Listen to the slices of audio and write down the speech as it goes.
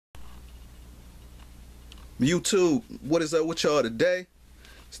YouTube, what is up with y'all today?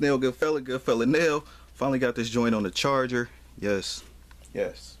 It's Nail Good Fella Nail. Finally got this joint on the charger. Yes,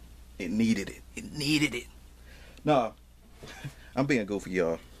 it needed it. Nah, I'm being goofy,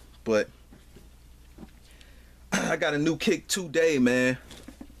 y'all, but I got a new kick today, man,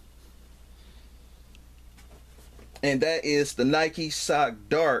 and that is the Nike Sock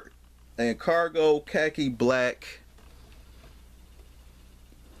Dart and Cargo Khaki Black.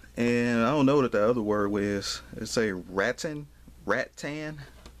 And I don't know what the other word was. It's a rattan.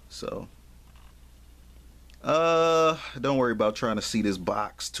 So don't worry about trying to see this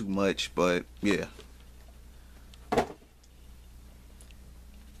box too much, but yeah.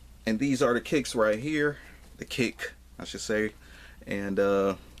 And these are the kicks right here. The kick, I should say. And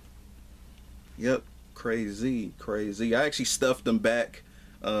yep, crazy. I actually stuffed them back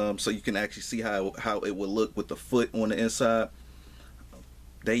so you can actually see how it would look with the foot on the inside.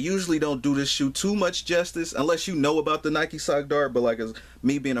 They usually don't do this shoe too much justice unless you know about the Nike Sock Dart, but like as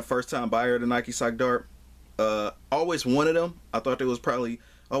me being a first time buyer of the Nike Sock Dart, always wanted them. I thought they was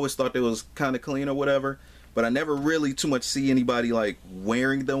always thought they was kind of clean or whatever, but I never really too much see anybody like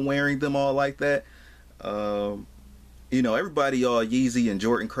wearing them all like that. You know, everybody all Yeezy and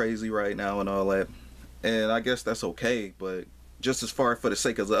Jordan crazy right now and all that, and I guess that's okay, but just as far for the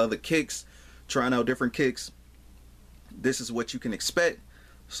sake of the other kicks, trying out different kicks, this is what you can expect.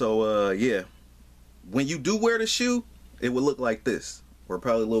 So yeah, when you do wear the shoe, it would look like this, or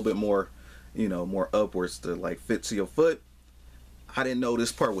probably a little bit more, you know, more upwards to like fit to your foot. I didn't know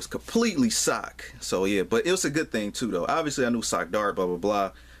this part was completely sock, so yeah, but it was a good thing too though. Obviously I knew Sock Dart, blah blah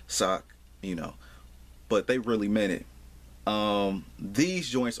blah, sock, you know, but they really meant it. These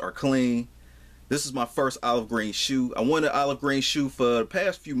joints are clean. This is my first olive green shoe. I wanted an olive green shoe for the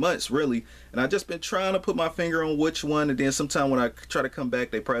past few months, really. And I just been trying to put my finger on which one. And then sometime when I try to come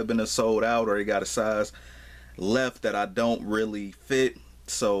back, they probably been sold out or they got a size left that I don't really fit.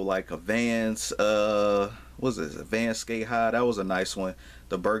 So like a Vans, what's this? A Vans Skate High. That was a nice one.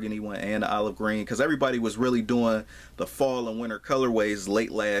 The burgundy one and the olive green. Because everybody was really doing the fall and winter colorways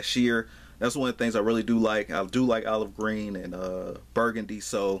late last year. That's one of the things I really do like. I do like olive green and burgundy.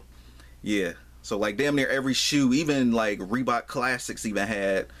 So yeah. So like damn near every shoe, even like Reebok Classics even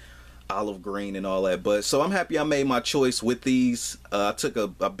had olive green and all that. But so I'm happy I made my choice with these. I took a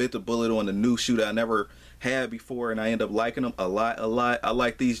bit the bullet on the new shoe that I never had before, and I end up liking them a lot. I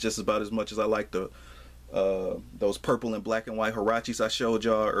like these just about as much as I like the those purple and black and white Huaraches I showed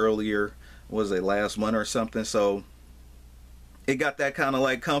y'all earlier. What was it, last month or something? So it got that kind of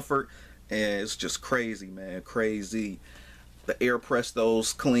like comfort, and it's just crazy, man, crazy. The air press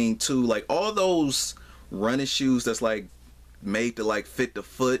those clean too, like all those running shoes that's like made to like fit the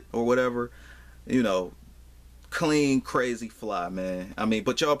foot or whatever, you know, clean, crazy, fly, man. I mean,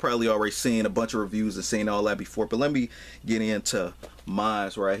 but y'all probably already seen a bunch of reviews and seen all that before, but let me get into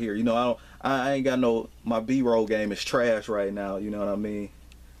mine's right here. You know, I ain't got no, my B-roll game is trash right now, you know what I mean?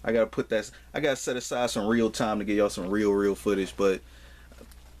 I gotta set aside some real time to get y'all some real footage, but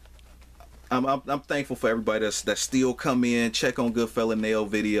I'm thankful for everybody that still come in, check on Good Fella Nail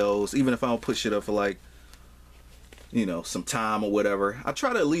videos, even if I don't put shit up for like, you know, some time or whatever. I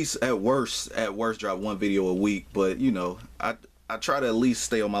try to at least at worst drop one video a week, but you know, I try to at least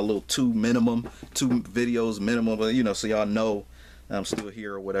stay on my little two videos minimum, but you know, so y'all know I'm still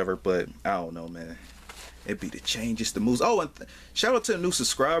here or whatever. But I don't know, man. It be the changes, the moves. Oh, and shout out to the new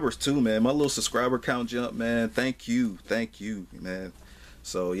subscribers too, man. My little subscriber count jump, man. Thank you, man.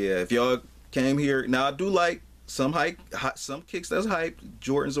 So yeah, if y'all came here, now I do like some kicks that's hyped,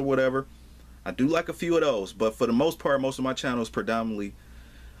 Jordans or whatever. I do like a few of those, but for the most part, most of my channel is predominantly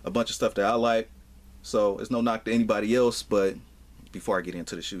a bunch of stuff that I like. So it's no knock to anybody else, but before I get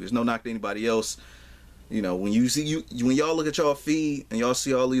into the shoe, there's no knock to anybody else. You know, when y'all look at y'all feed and y'all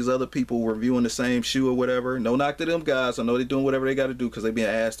see all these other people reviewing the same shoe or whatever, no knock to them guys. I know they're doing whatever they got to do because they being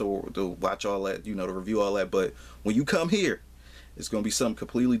asked to watch all that, you know, to review all that. But when you come here, it's gonna be something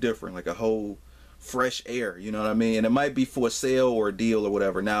completely different, like a whole fresh air, you know what I mean? And it might be for a sale or a deal or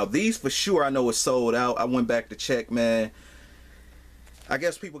whatever. Now these for sure I know it's sold out. I went back to check, man. I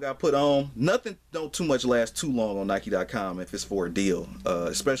guess people got put on. Nothing don't too much last too long on Nike.com if it's for a deal,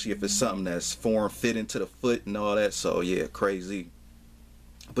 especially if it's something that's form fit into the foot and all that. So yeah, crazy.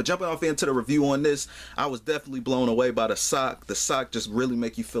 But jumping off into the review on this, I was definitely blown away by the sock. The sock just really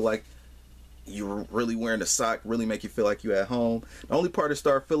make you feel like you're really wearing the sock, really make you feel like you're at home. The only part to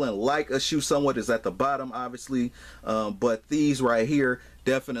start feeling like a shoe somewhat is at the bottom, obviously, but these right here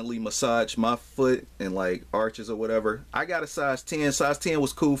definitely massage my foot and like arches or whatever. I got a size 10. Size 10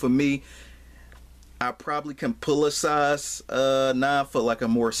 was cool for me. I probably can pull a size 9 for like a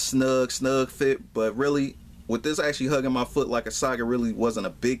more snug fit, but really with this actually hugging my foot like a sock, it really wasn't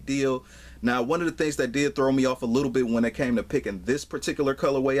a big deal. Now, one of the things that did throw me off a little bit when it came to picking this particular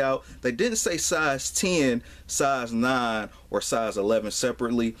colorway out, they didn't say size 10, size 9, or size 11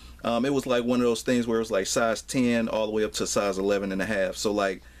 separately. It was like one of those things where it was like size 10 all the way up to size 11 and a half. So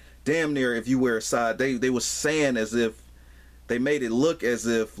like damn near if you wear a size, they was saying as if, they made it look as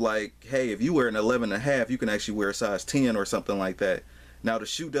if like, hey, if you wear an 11 and a half, you can actually wear a size 10 or something like that. Now the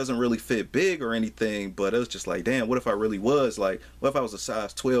shoe doesn't really fit big or anything, but it was just like, damn, what if I really was like, what if I was a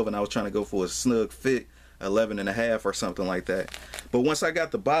size 12 and I was trying to go for a snug fit 11 and a half or something like that. But once I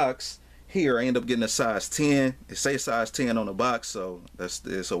got the box here, I end up getting a size 10. It says size 10 on the box, so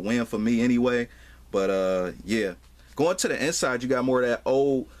it's a win for me anyway. But yeah, going to the inside, you got more of that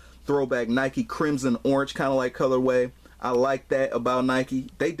old throwback Nike crimson orange kind of like colorway. I like that about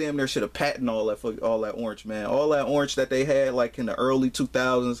Nike. They damn near should have patented all that orange, man. All that orange that they had like in the early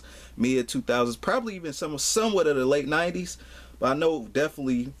 2000s, mid 2000s, probably even somewhat of the late 90s. But I know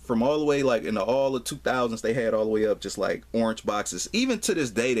definitely from all the way like in all the 2000s, they had all the way up just like orange boxes. Even to this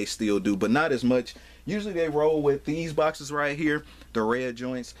day, they still do, but not as much. Usually they roll with these boxes right here, the red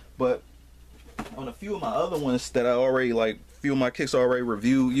joints. But on a few of my other ones that I already like, few of my kicks already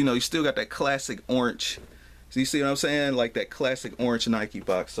reviewed, you know, you still got that classic orange. So you see what I'm saying? Like that classic orange Nike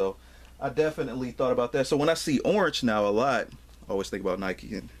box. So I definitely thought about that. So when I see orange now a lot, I always think about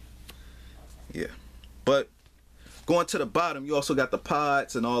Nike. And yeah. But going to the bottom, you also got the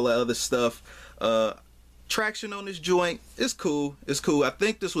pods and all that other stuff. Traction on this joint is cool. It's cool. I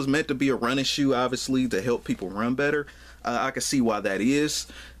think this was meant to be a running shoe, obviously, to help people run better. I can see why that is.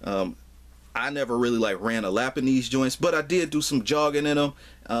 I never really like ran a lap in these joints, but I did do some jogging in them.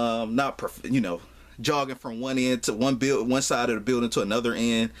 You know, jogging from one end to one side of the building to another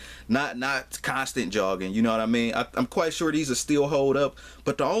end, not constant jogging, you know what I mean. I'm quite sure these are still hold up,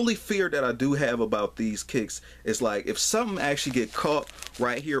 but the only fear that I do have about these kicks is like if something actually get caught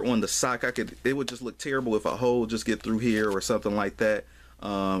right here on the sock, it would just look terrible if a hole just get through here or something like that,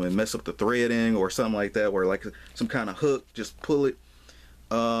 and mess up the threading or something like that, where like some kind of hook just pull it.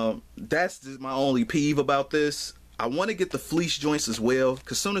 That's just my only peeve about this. I want to get the fleece joints as well,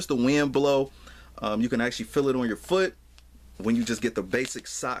 because soon as the wind blow, you can actually feel it on your foot when you just get the basic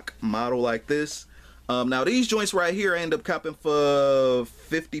sock model like this. Now these joints right here I end up copping for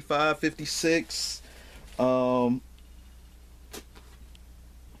 55, 56. A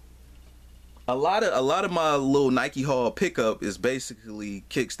lot of my little Nike haul pickup is basically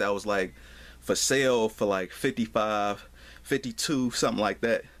kicks that was like for sale for like 55, 52, something like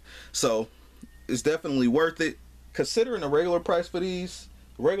that. So it's definitely worth it. Considering the regular price for these,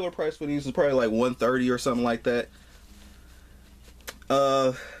 is probably like 130 or something like that.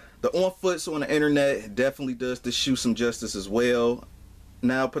 The on foots on the internet definitely does this shoe some justice as well.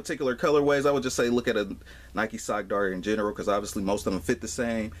 Now particular colorways, I would just say look at a Nike sock dart in general, because obviously most of them fit the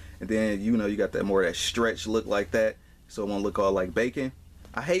same, and then you know you got that more of that stretch look like that, so it won't look all like bacon.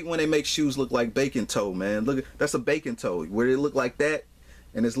 I hate when they make shoes look like bacon toe, man. Look, that's a bacon toe where it look like that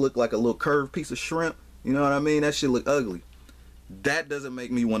and it's look like a little curved piece of shrimp, you know what I mean? That shit look ugly. That doesn't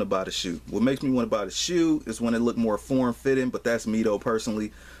make me want to buy the shoe. What makes me want to buy the shoe is when it look more form-fitting, but that's me though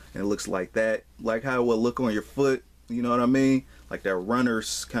personally, and it looks like that, like how it will look on your foot, you know what I mean? Like that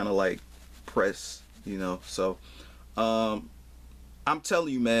runner's kind of like press, you know. So I'm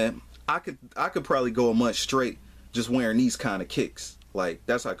telling you, man, I could probably go a month straight just wearing these kind of kicks. Like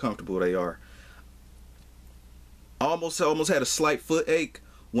that's how comfortable they are. I almost had a slight foot ache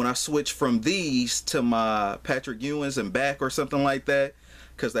when I switched from these to my Patrick Ewings and back or something like that,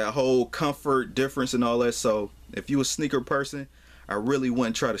 because that whole comfort difference and all that. So if you a sneaker person, I really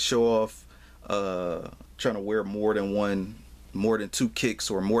wouldn't try to show off trying to wear more than two kicks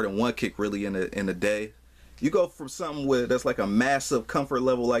or more than one kick really in a day. You go from something that's like a massive comfort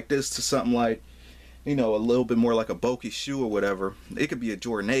level like this to something like, you know, a little bit more like a bulky shoe or whatever. It could be a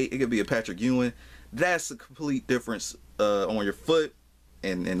Jordan 8, it could be a Patrick Ewing. That's a complete difference on your foot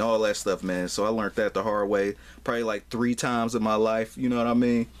and all that stuff, man. So I learned that the hard way, probably like 3 times in my life, you know what I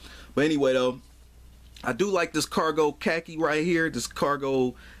mean? But anyway though, I do like this cargo khaki right here. This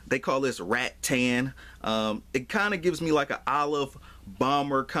cargo, they call this rat tan. It kind of gives me like an olive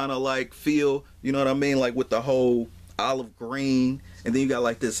bomber kind of like feel, you know what I mean? Like with the whole olive green, and then you got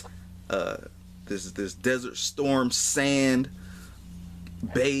like this this desert storm sand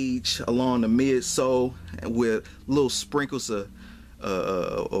beige along the midsole with little sprinkles of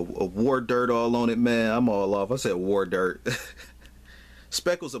war dirt all on it, man. I'm all off. I said war dirt.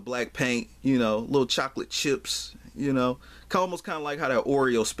 Speckles of black paint, you know, little chocolate chips, you know, almost kind of like how that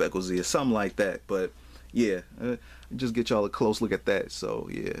Oreo speckles is, something like that. But yeah, just get y'all a close look at that. So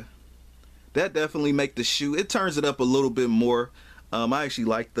yeah, that definitely make the shoe, it turns it up a little bit more. I actually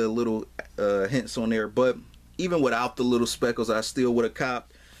like the little hints on there, but even without the little speckles, I still would have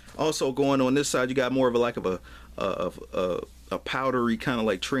copped. Also, going on this side, you got more of a like of a powdery kind of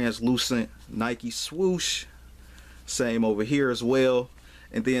like translucent Nike swoosh. Same over here as well.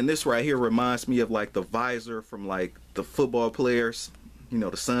 And then this right here reminds me of like the visor from like the football players. You know,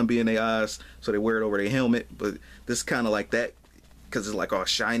 the sun be in their eyes, so they wear it over their helmet. But this is kind of like that because it's like all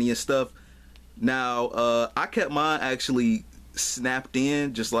shiny and stuff. Now, I kept mine actually snapped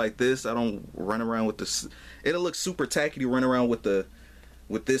in just like this. I don't run around with this. It'll look super tacky to run around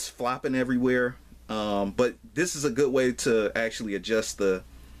with this flopping everywhere. But this is a good way to actually adjust the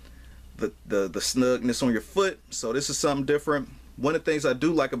snugness on your foot. So this is something different. One of the things I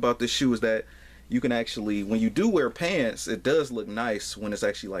do like about this shoe is that you can actually, when you do wear pants, it does look nice when it's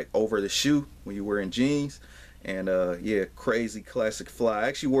actually like over the shoe when you're wearing jeans. And yeah, crazy classic fly. I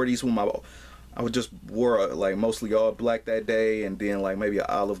actually wore these when I would just wore like mostly all black that day, and then like maybe an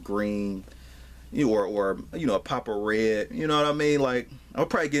olive green, or you know, a pop of red. You know what I mean? Like, I'll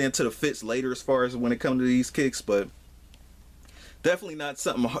probably get into the fits later as far as when it comes to these kicks, but definitely not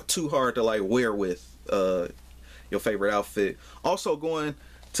something too hard to like wear with your favorite outfit. Also, going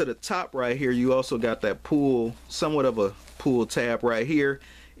to the top right here, you also got that pull, somewhat of a pull tab right here,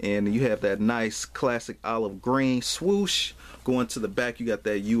 and you have that nice classic olive green swoosh. Going to the back, you got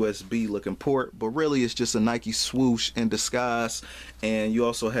that USB looking port, but really it's just a Nike swoosh in disguise. And you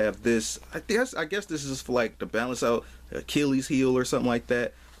also have this, I guess this is for like to balance out Achilles heel or something like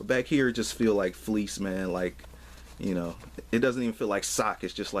that. But back here it just feel like fleece, man. Like, you know, it doesn't even feel like sock,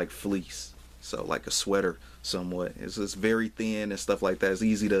 it's just like fleece. So like a sweater somewhat. It's just very thin and stuff like that. It's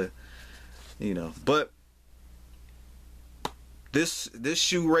easy to, you know, but this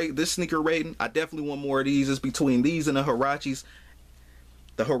sneaker rating, I definitely want more of these. It's between these and the Huaraches.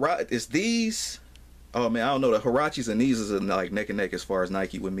 It's these. Oh man, I don't know. The Huaraches and these is like neck and neck as far as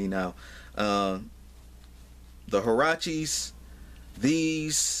Nike with me now. The Huaraches,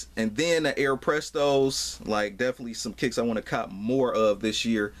 these, and then the Air Prestos. Like, definitely some kicks I want to cop more of this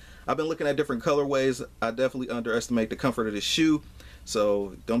year. I've been looking at different colorways. I definitely underestimate the comfort of the shoe,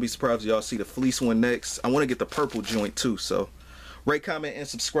 so don't be surprised if y'all see the fleece one next. I want to get the purple joint too, so rate, comment, and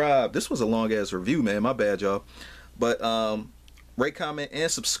subscribe. This was a long ass review, man. My bad, y'all. But rate, comment, and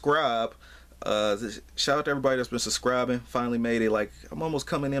subscribe. Shout out to everybody that's been subscribing. Finally made it. Like, I'm almost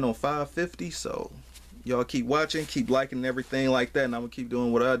coming in on 550. So y'all keep watching, keep liking and everything like that, and I'm gonna keep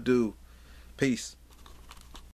doing what I do. Peace.